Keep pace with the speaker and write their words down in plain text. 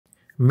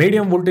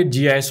medium voltage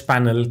GIS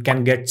panel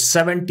can get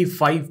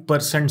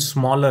 75%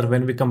 smaller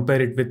when we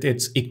compare it with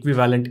its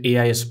equivalent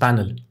AIS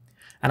panel.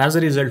 And as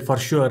a result, for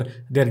sure,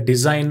 their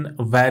design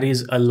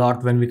varies a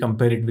lot when we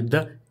compare it with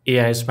the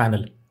AIS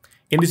panel.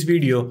 In this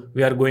video,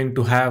 we are going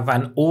to have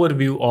an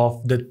overview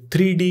of the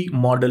 3D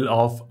model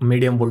of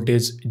medium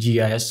voltage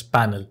GIS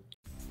panel.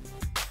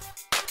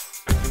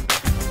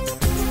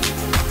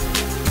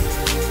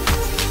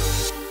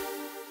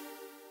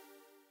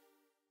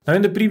 Now,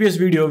 in the previous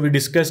video, we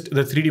discussed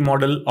the 3D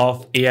model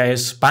of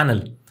AIS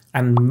panel,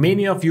 and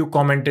many of you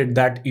commented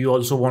that you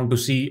also want to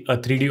see a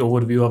 3D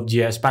overview of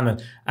GIS panel.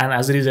 And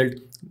as a result,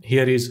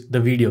 here is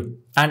the video.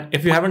 And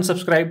if you haven't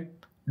subscribed,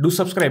 do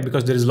subscribe,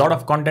 because there is a lot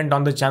of content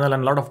on the channel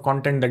and a lot of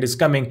content that is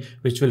coming,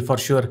 which will for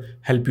sure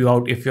help you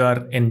out if you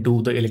are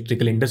into the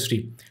electrical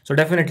industry. So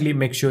definitely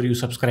make sure you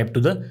subscribe to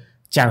the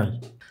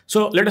channel.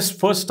 So let us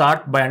first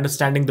start by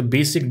understanding the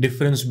basic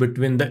difference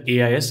between the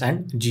AIS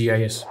and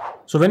GIS.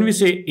 So when we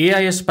say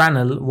AIS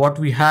panel, what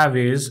we have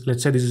is,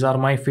 let's say this are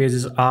my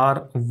phases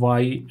R,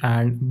 Y,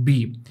 and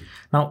B.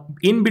 Now,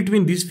 in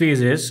between these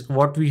phases,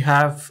 what we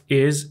have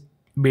is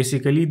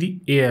basically the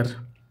air.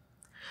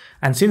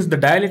 And since the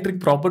dielectric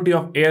property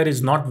of air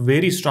is not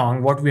very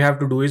strong, what we have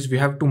to do is we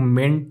have to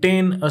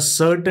maintain a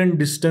certain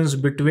distance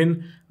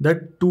between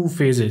the two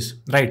phases,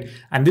 right?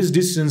 And this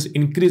distance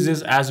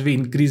increases as we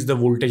increase the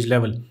voltage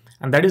level.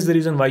 And that is the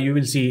reason why you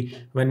will see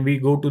when we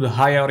go to the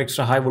high or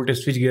extra high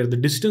voltage switchgear, the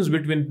distance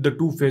between the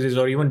two phases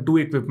or even two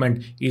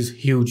equipment is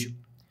huge.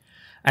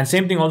 And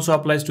same thing also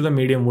applies to the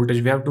medium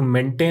voltage. We have to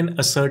maintain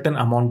a certain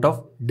amount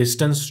of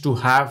distance to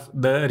have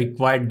the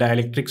required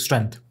dielectric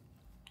strength.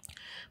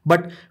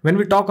 But when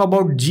we talk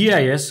about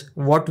GIS,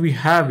 what we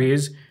have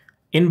is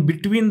in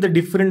between the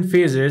different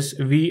phases,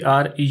 we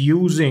are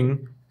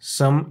using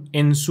some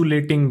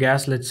insulating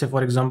gas, let's say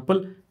for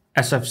example,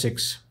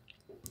 SF6.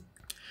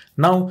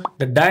 Now,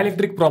 the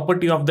dielectric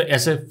property of the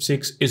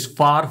SF6 is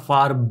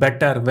far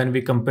better when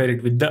we compare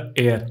it with the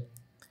air.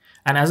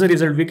 And as a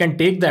result, we can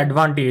take the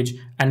advantage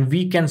and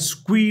we can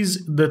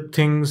squeeze the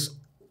things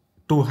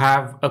to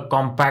have a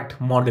compact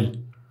model.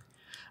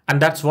 And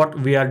that's what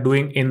we are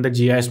doing in the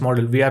GIS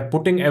model. We are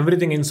putting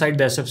everything inside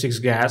the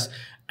SF6 gas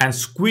and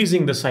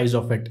squeezing the size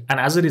of it.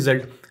 And as a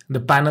result, the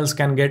panels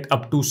can get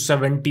up to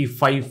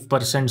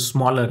 75%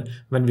 smaller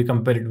when we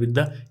compare it with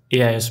the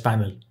AIS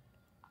panel.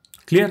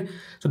 Clear?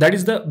 So that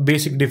is the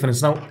basic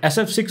difference. Now,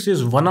 SF6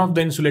 is one of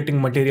the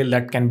insulating material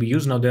that can be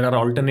used. Now, there are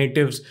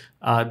alternatives.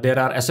 There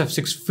are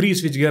SF6 free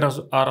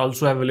switchgear are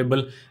also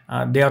available.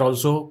 They are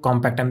also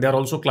compact and they are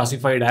also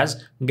classified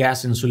as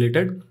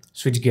gas-insulated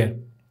switchgear.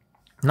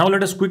 Now,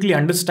 let us quickly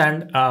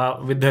understand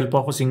with the help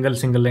of a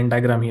single line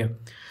diagram here.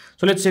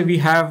 So let's say we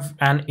have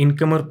an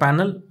incomer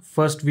panel.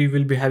 First, we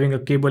will be having a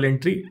cable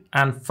entry,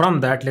 and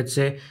from that, let's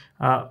say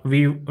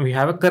we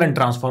have a current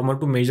transformer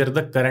to measure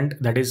the current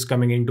that is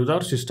coming into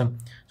our system.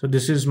 So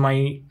this is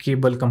my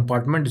cable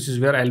compartment. This is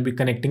where I'll be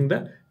connecting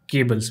the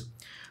cables.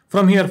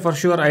 From here, for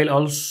sure, I'll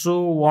also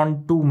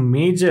want to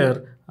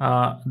measure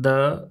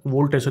the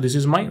voltage. So this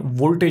is my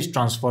voltage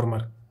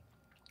transformer.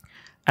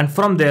 And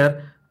from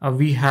there,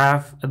 we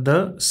have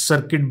the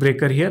circuit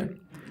breaker here.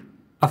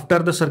 After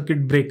the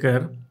circuit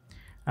breaker,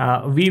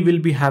 we will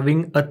be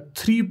having a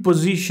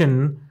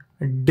 3-position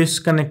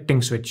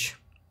disconnecting switch.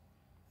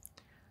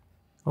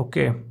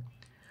 Okay.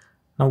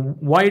 Now,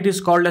 why it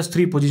is called as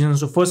 3 positions?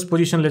 So first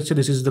position, let's say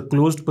this is the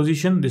closed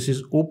position, this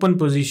is open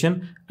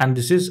position, and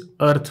this is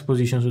earth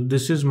position. So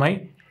this is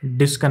my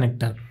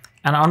disconnector.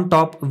 And on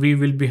top, we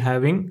will be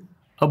having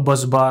a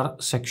bus bar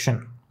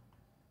section.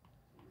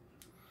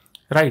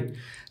 Right.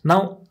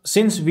 Now,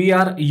 since we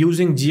are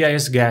using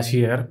GIS gas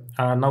here,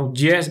 now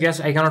GIS gas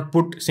I cannot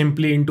put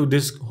simply into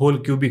this whole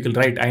cubicle,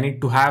 right? I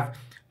need to have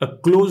a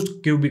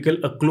closed cubicle,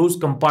 a closed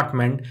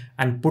compartment,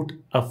 and put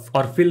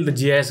or fill the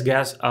GIS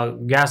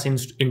gas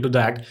into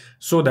that,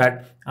 so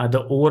that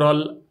the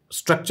overall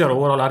structure,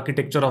 overall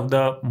architecture of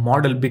the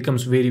model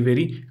becomes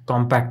very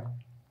compact.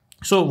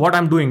 So what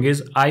I'm doing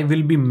is I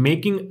will be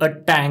making a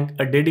tank,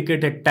 a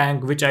dedicated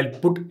tank, which I'll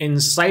put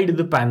inside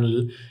the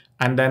panel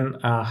and then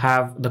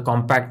have the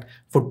compact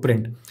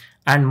footprint.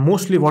 And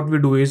mostly what we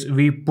do is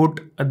we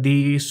put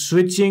the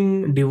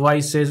switching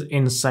devices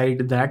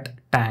inside that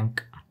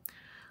tank.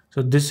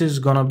 So this is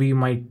gonna be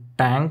my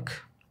tank.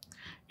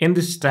 In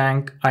this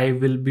tank, I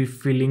will be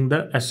filling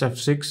the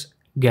SF6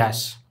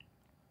 gas.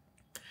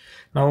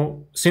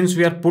 Now, since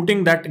we are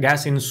putting that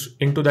gas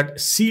into that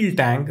sealed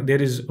tank,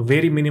 there is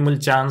very minimal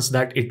chance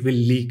that it will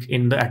leak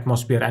in the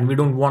atmosphere. And we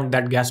don't want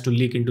that gas to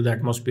leak into the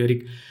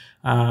atmospheric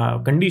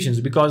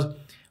conditions, because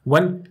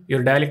one,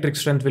 your dielectric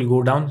strength will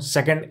go down.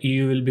 Second,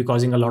 you will be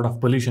causing a lot of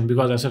pollution,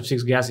 because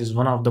SF6 gas is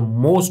one of the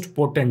most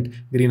potent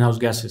greenhouse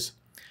gases.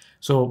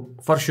 So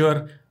for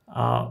sure,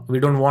 we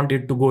don't want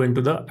it to go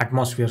into the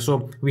atmosphere.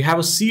 So we have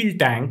a sealed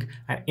tank,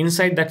 and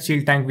inside that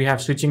sealed tank, we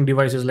have switching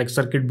devices like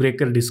circuit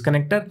breaker,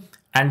 disconnector,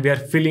 and we are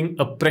filling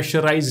a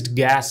pressurized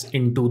gas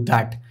into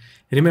that.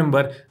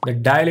 Remember, the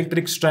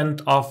dielectric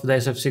strength of the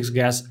SF6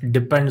 gas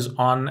depends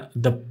on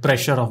the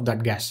pressure of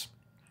that gas.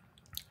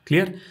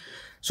 Clear?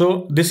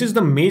 So this is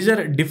the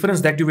major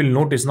difference that you will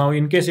notice. Now,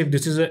 in case if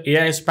this is a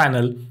AIS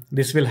panel,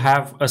 this will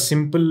have a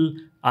simple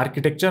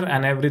architecture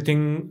and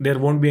everything. There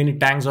won't be any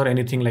tanks or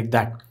anything like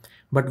that.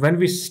 But when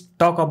we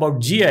talk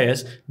about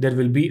GIS, there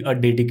will be a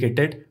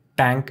dedicated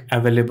tank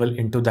available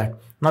into that.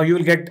 Now you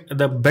will get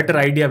the better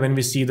idea when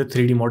we see the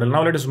 3D model.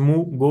 Now let us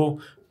go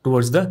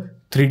towards the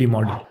 3D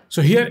model.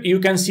 So here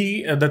you can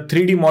see the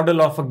 3D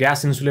model of a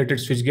gas insulated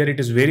switchgear. It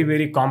is very,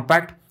 very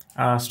compact.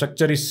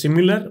 Structure is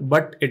similar,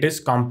 but it is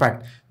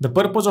compact. The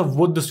purpose of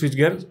both the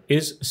switchgear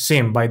is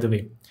same, by the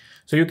way.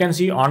 So you can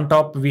see on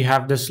top we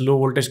have this low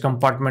voltage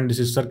compartment. This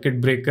is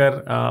circuit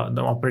breaker,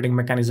 the operating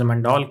mechanism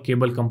and all,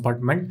 cable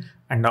compartment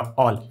and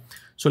all.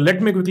 So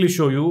let me quickly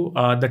show you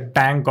the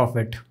tank of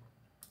it.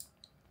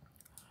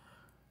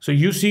 So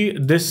you see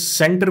this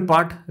center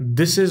part,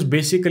 this is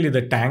basically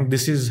the tank.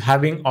 This is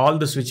having all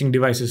the switching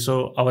devices.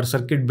 So our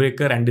circuit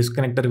breaker and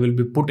disconnector will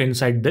be put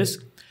inside this,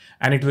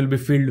 and it will be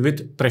filled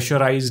with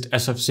pressurized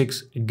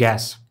SF6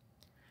 gas.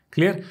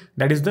 Clear?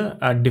 That is the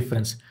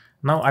difference.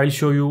 Now I'll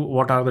show you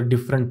what are the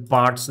different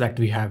parts that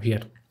we have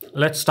here.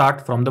 Let's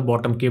start from the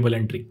bottom, cable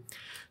entry.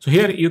 So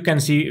here you can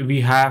see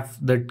we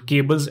have the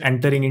cables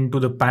entering into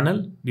the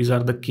panel. These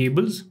are the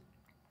cables,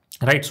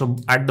 right? So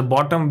at the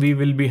bottom we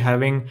will be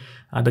having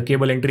the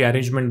cable entry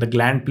arrangement. The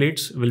gland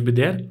plates will be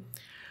there.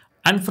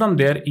 And from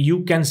there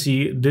you can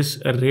see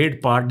this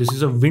red part. This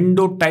is a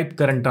window type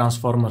current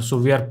transformer. So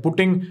we are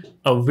putting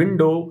a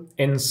window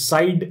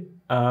inside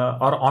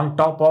or on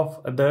top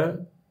of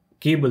the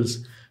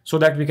cables, so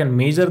that we can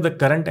measure the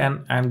current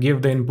and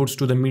give the inputs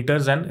to the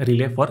meters and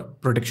relay for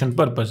protection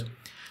purpose.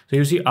 So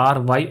you see R,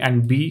 Y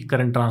and B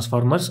current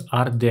transformers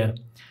are there.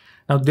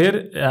 Now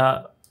there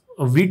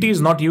VT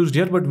is not used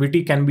here, but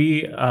VT can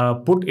be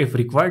put if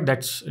required.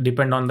 That's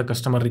depend on the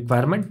customer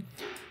requirement.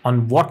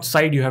 On what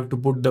side you have to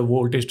put the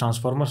voltage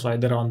transformer, so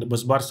either on the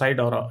bus bar side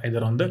or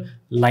either on the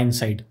line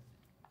side.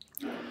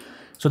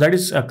 So that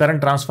is a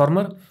current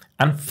transformer,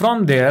 and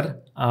from there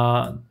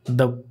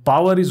the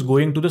power is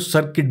going to the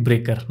circuit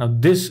breaker. Now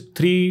this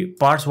three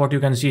parts, what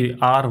you can see,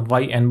 R,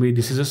 Y and B,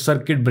 this is a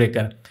circuit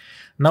breaker.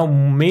 Now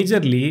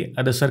majorly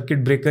the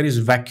circuit breaker is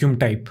vacuum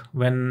type.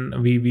 When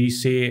we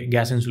say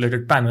gas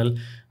insulated panel,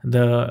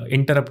 the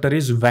interrupter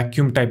is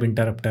vacuum type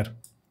interrupter,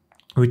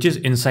 which is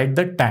inside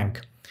the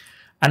tank.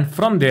 And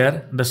from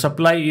there the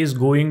supply is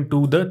going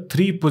to the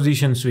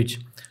 3-position switch.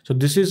 So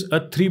this is a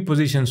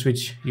 3-position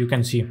switch. You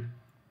can see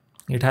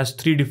it has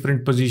 3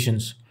 different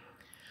positions.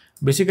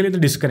 Basically the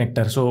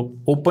disconnector, so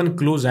open,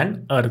 close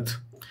and earth.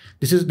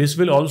 This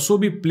will also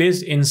be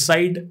placed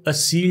inside a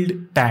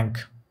sealed tank.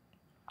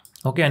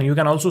 Okay, and you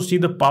can also see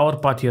the power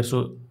path here.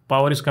 So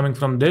power is coming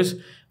from this,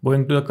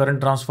 going to the current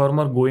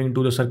transformer, going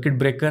to the circuit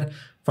breaker.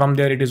 From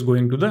there it is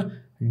going to the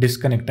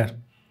disconnector.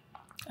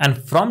 And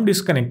from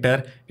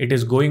disconnector, it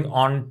is going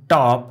on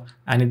top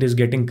and it is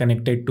getting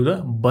connected to the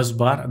bus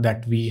bar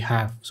that we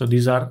have. So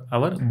these are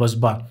our bus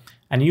bar.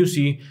 And you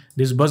see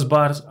these bus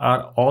bars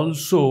are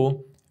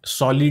also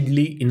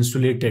solidly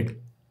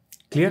insulated.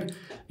 Clear?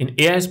 In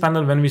AIS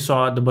panel, when we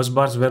saw the bus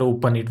bars were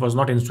open, it was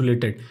not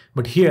insulated.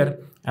 But here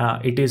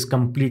it is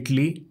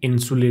completely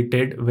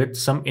insulated with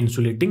some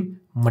insulating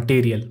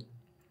material.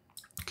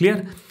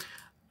 Clear?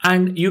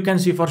 And you can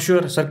see for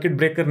sure circuit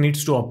breaker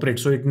needs to operate.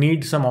 So it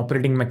needs some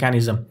operating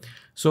mechanism.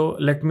 So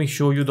let me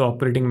show you the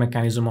operating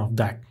mechanism of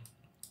that.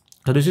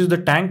 So this is the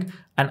tank,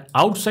 and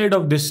outside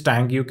of this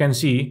tank, you can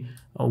see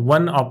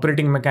one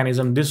operating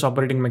mechanism. This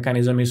operating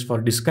mechanism is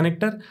for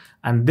disconnector,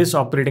 and this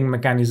operating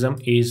mechanism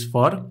is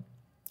for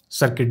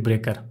circuit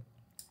breaker.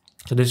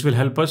 So this will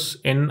help us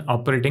in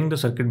operating the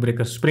circuit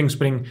breaker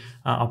spring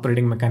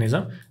operating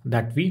mechanism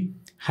that we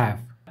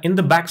have. In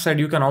the back side,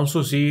 you can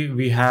also see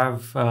we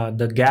have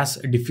the gas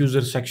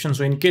diffuser section.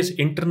 So in case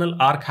internal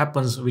arc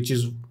happens, which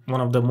is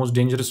one of the most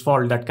dangerous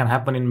fault that can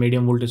happen in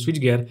medium voltage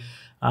switchgear,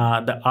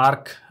 the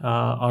arc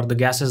or the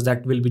gases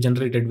that will be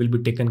generated will be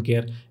taken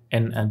care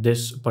in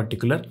this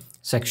particular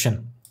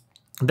section.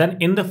 Then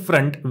in the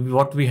front,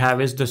 what we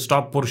have is the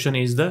stop portion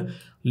is the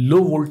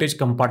low voltage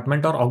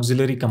compartment or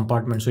auxiliary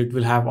compartment. So it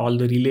will have all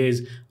the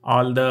relays,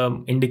 all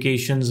the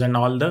indications and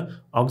all the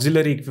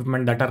auxiliary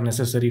equipment that are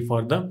necessary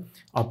for the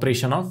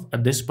operation of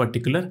this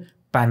particular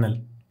panel.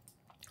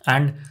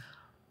 And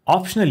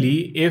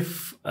optionally,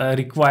 if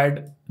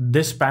required,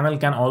 this panel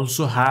can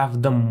also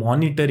have the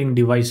monitoring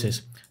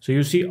devices. So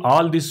you see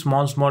all these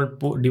small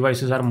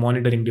devices are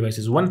monitoring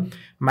devices. One,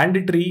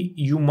 mandatory,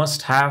 you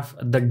must have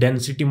the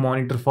density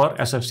monitor for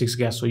SF6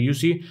 gas. So you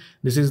see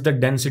this is the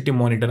density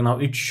monitor. Now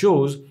it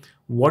shows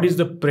what is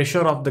the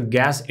pressure of the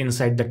gas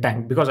inside the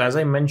tank, because as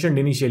I mentioned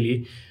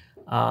initially,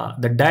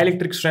 the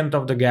dielectric strength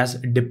of the gas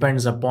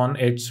depends upon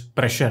its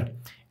pressure.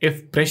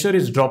 If pressure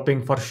is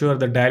dropping, for sure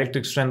the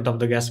dielectric strength of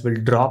the gas will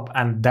drop,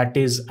 and that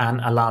is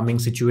an alarming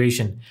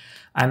situation.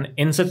 And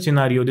in such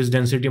scenario, this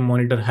density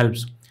monitor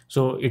helps.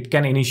 So it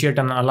can initiate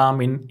an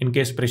alarm in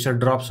case pressure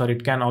drops, or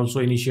it can also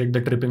initiate the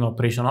tripping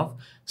operation of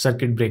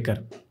circuit breaker.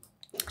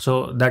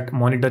 So that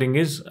monitoring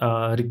is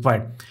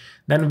required.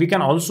 Then we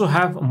can also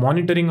have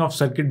monitoring of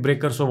circuit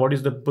breaker. So what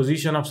is the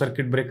position of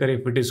circuit breaker,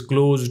 if it is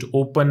closed,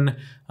 open,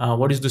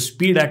 what is the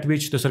speed at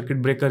which the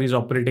circuit breaker is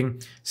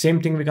operating.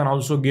 Same thing we can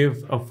also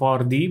give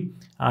for the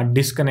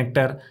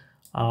disconnector,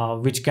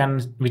 which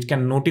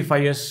can notify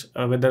us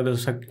whether the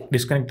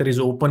disconnector is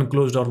open,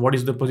 closed, or what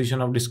is the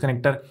position of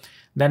disconnector.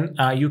 Then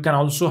you can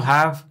also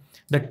have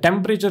the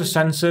temperature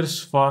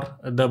sensors for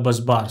the bus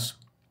bars.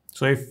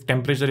 So if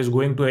temperature is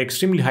going to an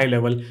extremely high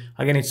level,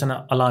 again, it's an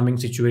alarming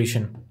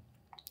situation.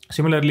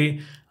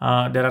 Similarly,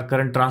 there are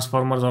current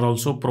transformers are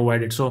also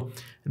provided. So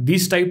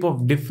these type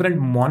of different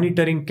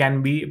monitoring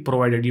can be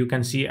provided. You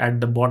can see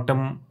at the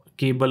bottom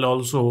cable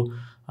also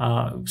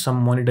some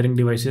monitoring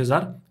devices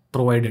are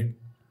provided.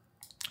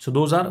 So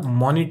those are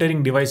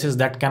monitoring devices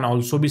that can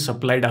also be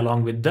supplied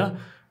along with the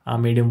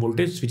medium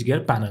voltage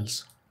switchgear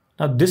panels.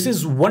 Now this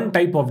is one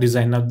type of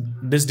design. Now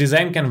this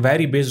design can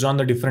vary based on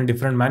the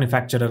different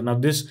manufacturer. Now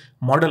this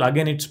model,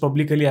 again, it's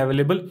publicly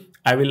available.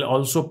 I will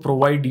also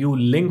provide you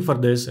link for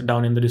this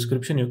down in the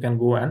description. You can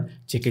go and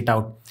check it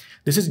out.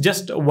 This is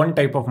just one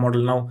type of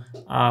model.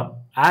 Now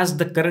as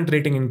the current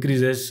rating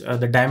increases,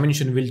 the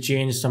dimension will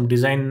change, some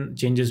design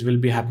changes will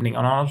be happening,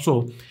 and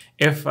also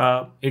if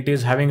it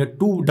is having a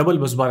double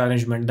bus bar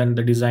arrangement, then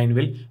the design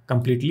will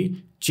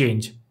completely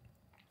change.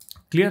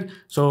 Clear?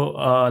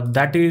 So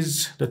that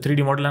is the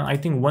 3D model. And I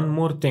think one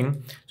more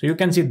thing, so you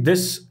can see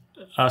this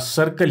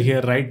circle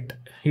here, right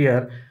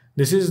here,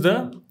 this is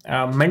the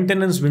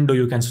maintenance window,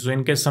 you can see. So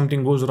in case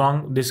something goes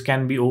wrong, this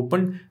can be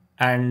opened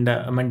and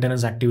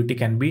maintenance activity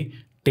can be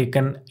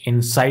taken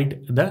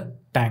inside the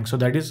tank. So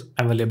that is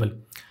available.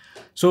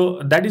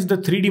 So that is the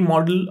 3D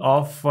model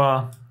of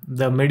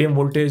the medium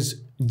voltage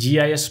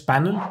GIS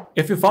panel.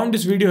 If you found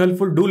this video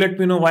helpful, do let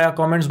me know via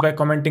comments by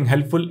commenting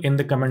helpful in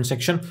the comment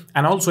section.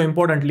 And also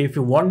importantly, if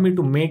you want me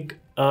to make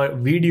a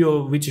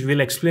video which will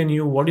explain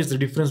you what is the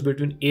difference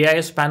between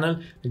AIS panel,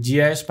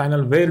 GIS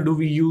panel, where do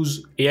we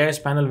use AIS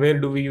panel, where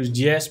do we use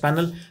GIS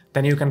panel,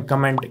 then you can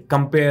comment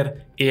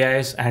compare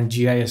AIS and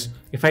GIS.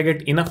 If I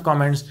get enough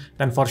comments,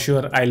 then for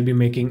sure I'll be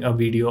making a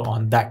video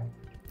on that.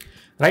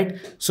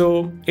 Right?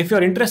 So if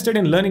you're interested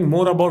in learning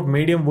more about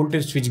medium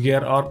voltage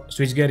switchgear or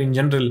switchgear in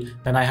general,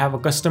 then I have a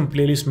custom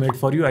playlist made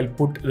for you. I'll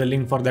put the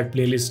link for that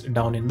playlist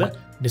down in the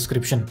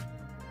description.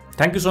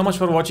 Thank you so much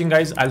for watching,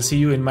 guys. I'll see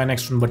you in my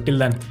next one. But till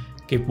then,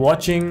 keep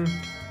watching,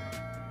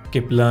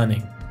 keep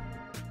learning.